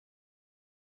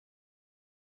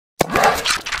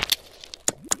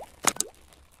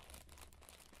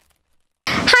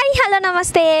Hello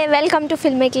నమస్తే welcome to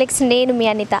filmy clicks నేను మీ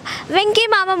అనిత వెంకీ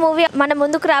మామ మూవీ మన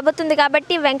ముందుకు రాబోతుంది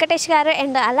కాబట్టి వెంకటేష్ గారు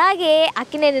అండ్ అలాగే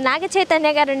అక్కినేని నాగ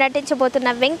చైతన్య గారు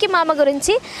నటించబోతున్న వెంకీ మామ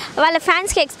గురించి వాళ్ళ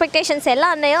ఫ్యాన్స్ కి ఎక్స్‌పెక్టేషన్స్ ఎలా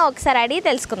ఉన్నాయో ఒకసారి అడిగి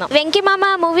తెలుసుకుందాం. వెంకీ మామ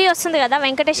మూవీ వస్తుంది కదా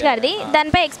వెంకటేష్ గారిది,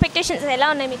 దానిపై ఎక్స్‌పెక్టేషన్స్ ఎలా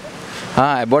ఉన్నాయి మీకు?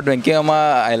 About Venky Mama,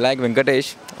 I like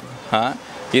Venkatesh.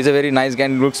 He's a very nice guy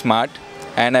and looks smart.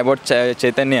 And about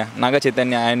Chaitanya, Naga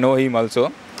Chaithanya, I know him also.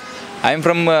 I am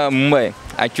from Mumbai.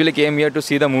 Actually came here to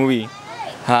see the movie.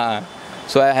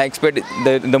 So I expect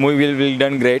the movie will be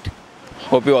done great.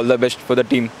 Hope you all the best for the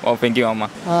team of Venky Mama.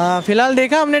 फिलहाल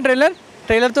देखा हमने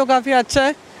trailer तो काफ़ी अच्छा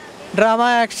है. Drama,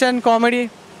 action, comedy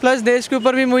plus देश के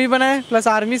ऊपर भी मूवी बना है, प्लस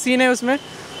आर्मी सीन है उसमें,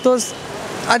 तो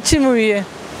अच्छी मूवी है.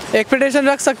 एक्सपेक्टेशन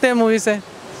रख सकते हैं मूवी से.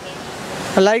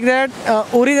 लाइक दैट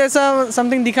उरी जैसा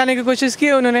समथिंग दिखाने की कोशिश की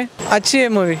है उन्होंने. अच्छी है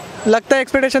मूवी, लगता है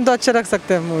एक्सपेक्टेशन तो अच्छे रख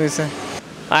सकते हैं मूवी से.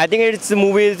 I think its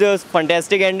movie is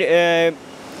fantastic and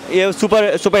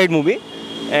super hit movie.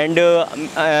 And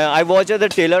I watched the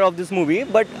trailer of this movie,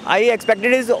 but I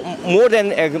expected is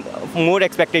more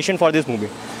expectation for this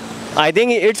movie. I think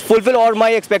it's fulfill all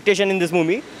my expectation in this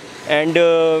movie, and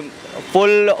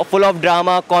full of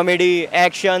drama, comedy,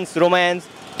 actions, romance.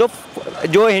 तो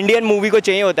जो Indian movie को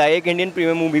चाहिए होता है एक Indian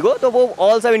premium movie को, तो वो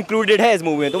ऑल सब इंक्लूडेड है इस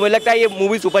मूवी में. तो मुझे लगता है ये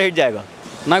मूवी सुपर हिट जाएगा.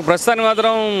 నాకు ప్రస్తుతానికి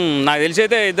మాత్రం నాకు తెలిసి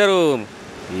అయితే ఇద్దరు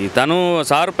తను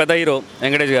సార్ పెద్ద హీరో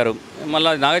వెంకటేష్ గారు, మళ్ళీ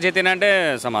నాగ చైతన్య అంటే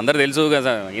అందరు తెలుసు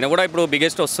కదా, ఈయన కూడా ఇప్పుడు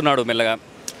బిగ్గెస్ట్ వస్తున్నాడు మెల్లగా.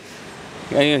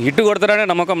 హిట్ కొడతారనే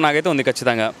నమ్మకం నాకైతే ఉంది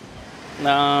ఖచ్చితంగా.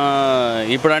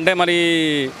 ఇప్పుడు అంటే మరి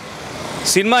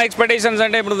సినిమా ఎక్స్పెక్టేషన్స్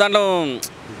అంటే ఇప్పుడు దాంట్లో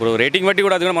ఇప్పుడు రేటింగ్ బట్టి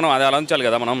కూడా అది కూడా మనం అది ఆలోచించాలి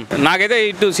కదా మనం. నాకైతే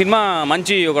ఇటు సినిమా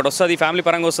మంచి ఒకటి వస్తుంది, ఫ్యామిలీ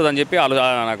పరంగా వస్తుంది అని చెప్పి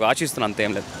నాకు ఆశిస్తున్నాను,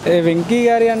 అంతేం లేదు. వెంకీ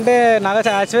గారి అంటే నాకు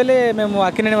యాక్చువల్లీ మేము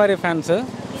అక్కినేని వారి ఫ్యాన్స్,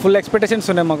 ఫుల్ ఎక్స్పెక్టేషన్స్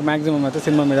ఉన్నాయి మాకు మ్యాక్సిమం అయితే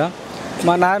సినిమా మీద.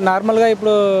 మా నార్మల్గా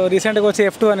ఇప్పుడు రీసెంట్గా వచ్చి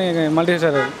F2 అని మల్టీ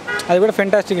స్టార్, అది కూడా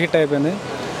ఫెంటాస్టిక్ హిట్ అయిపోయింది.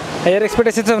 హైయర్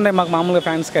ఎక్స్పెక్టేషన్స్ ఉన్నాయి మాకు మామూలుగా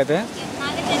ఫ్యాన్స్కి అయితే.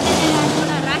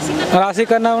 రాశి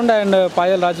కన్నా ఉండి అండ్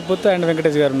పాయల్ రాజ్పుత్ అండ్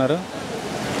వెంకటేష్ గారు ఉన్నారు.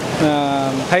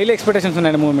 హైలీ ఎక్స్పెక్టేషన్స్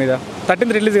ఉన్నాయండి మూవీ మీద.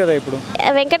 13th రిలీజ్ కదా ఇప్పుడు.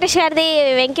 వెంకటేష్ గారిది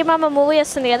వెంకీ మామ మూవీ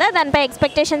వస్తుంది కదా, దానిపై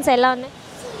ఎక్స్పెక్టేషన్స్ ఎలా ఉన్నాయి?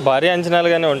 భారీ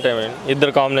అంచనాలుగానే ఉంటాయి మేడం.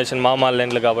 ఇద్దరు కాంబినేషన్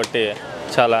మామాలెండ్లు కాబట్టి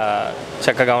చాలా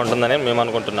చక్కగా ఉంటుందని మేము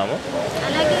అనుకుంటున్నాము.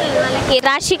 అలాగే వాళ్ళకి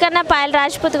రాశి కన్నా పాయల్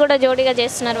రాజ్పుత్ కూడా జోడీగా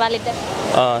చేస్తున్నారు వాళ్ళిద్దరు.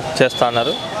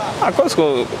 చేస్తున్నారు. అఫ్కోర్స్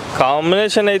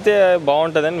కాంబినేషన్ అయితే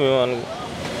బాగుంటుందని మేము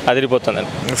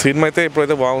అదిరిపోతుందండి. సినిమా అయితే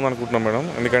ఇప్పుడైతే బాగుంది అనుకుంటున్నాం మేడం,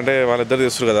 ఎందుకంటే వాళ్ళిద్దరు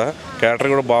చేస్తారు కదా,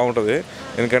 క్యారెక్టర్ కూడా బాగుంటుంది,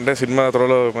 ఎందుకంటే సినిమా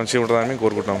త్వరలో మంచిగా ఉంటుందని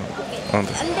కోరుకుంటున్నాము.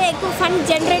 అంటే ఎక్కువ ఫన్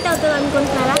జనరేట్ అవుతుంది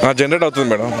అనుకుంటున్నారా? జనరేట్ అవుతుంది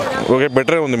మేడం. ఓకే,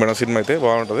 బెటరే ఉంది మేడం, సినిమా అయితే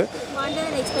బాగుంటుంది,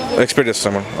 ఎక్స్పెక్ట్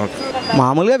చేస్తాం మేడం. ఓకే.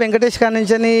 మామూలుగా వెంకటేష్ గారి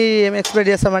నుంచి ఏం ఎక్స్పెక్ట్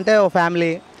చేస్తామంటే ఓ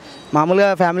ఫ్యామిలీ, మామూలుగా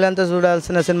ఫ్యామిలీ అంతా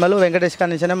చూడాల్సిన సినిమాలు వెంకటేష్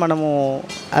గారి నుంచే మనము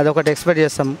అదొకటి ఎక్స్పెక్ట్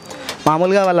చేస్తాం.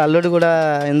 మామూలుగా వాళ్ళ అల్లుడు కూడా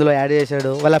ఇందులో యాడ్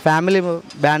చేశాడు, వాళ్ళ ఫ్యామిలీ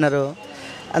బ్యానరు,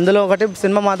 అందులో ఒకటి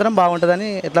సినిమా మాత్రం బాగుంటుందని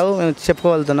ఎట్లా మేము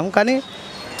చెప్పుకోగలుగుతున్నాం. కానీ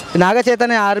నాగ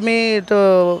చైతన్య ఆర్మీ ఇటు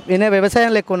ఈయన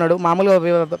వ్యవసాయం లెక్క ఉన్నాడు, మామూలుగా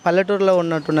పల్లెటూరులో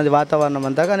ఉన్నట్టున్నది వాతావరణం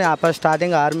అంతా. కానీ ఆ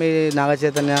స్టార్టింగ్ ఆర్మీ నాగ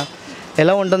చైతన్య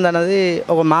ఎలా ఉంటుందన్నది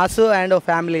ఒక మాస్ అండ్ ఒక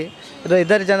ఫ్యామిలీ,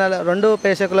 ఇద్దరు జనాల రెండు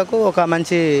ప్రేక్షకులకు ఒక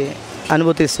మంచి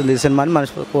అనుభూతి ఇస్తుంది ఈ సినిమాని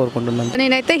మనసు కోరుకుంటున్నాను.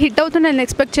 నేనైతే హిట్ అవుతుందని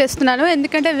ఎక్స్పెక్ట్ చేస్తున్నాను,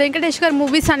 ఎందుకంటే వెంకటేష్ గారి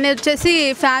మూవీస్ అన్నీ వచ్చేసి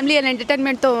ఫ్యామిలీ అండ్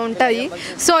ఎంటర్టైన్మెంట్తో ఉంటాయి.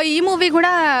 సో ఈ మూవీ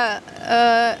కూడా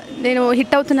నేను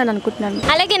హిట్ అవుతుందని అనుకుంటున్నాను.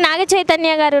 అలాగే నాగ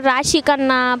చైతన్య గారు రాశి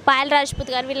కన్నా పాయల్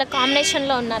రాజ్పుత్ గారు వీళ్ళ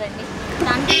కాంబినేషన్లో ఉన్నారండి.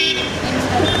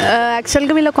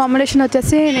 యాక్చువల్గా వీళ్ళ కాంబినేషన్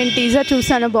వచ్చేసి నేను టీజర్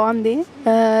చూసాను, బాగుంది.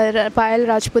 పాయల్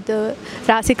రాజ్పుత్,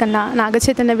 రాశి కన్నా, నాగ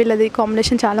చైతన్య వీళ్ళది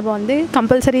కాంబినేషన్ చాలా బాగుంది.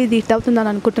 కంపల్సరీ ఇది హిట్ అవుతుందని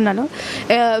అనుకుంటున్నాను.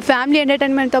 ఫ్యామిలీ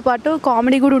ఎంటర్టైన్మెంట్తో పాటు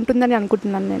కామెడీ కూడా ఉంటుందని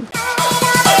అనుకుంటున్నాను నేను.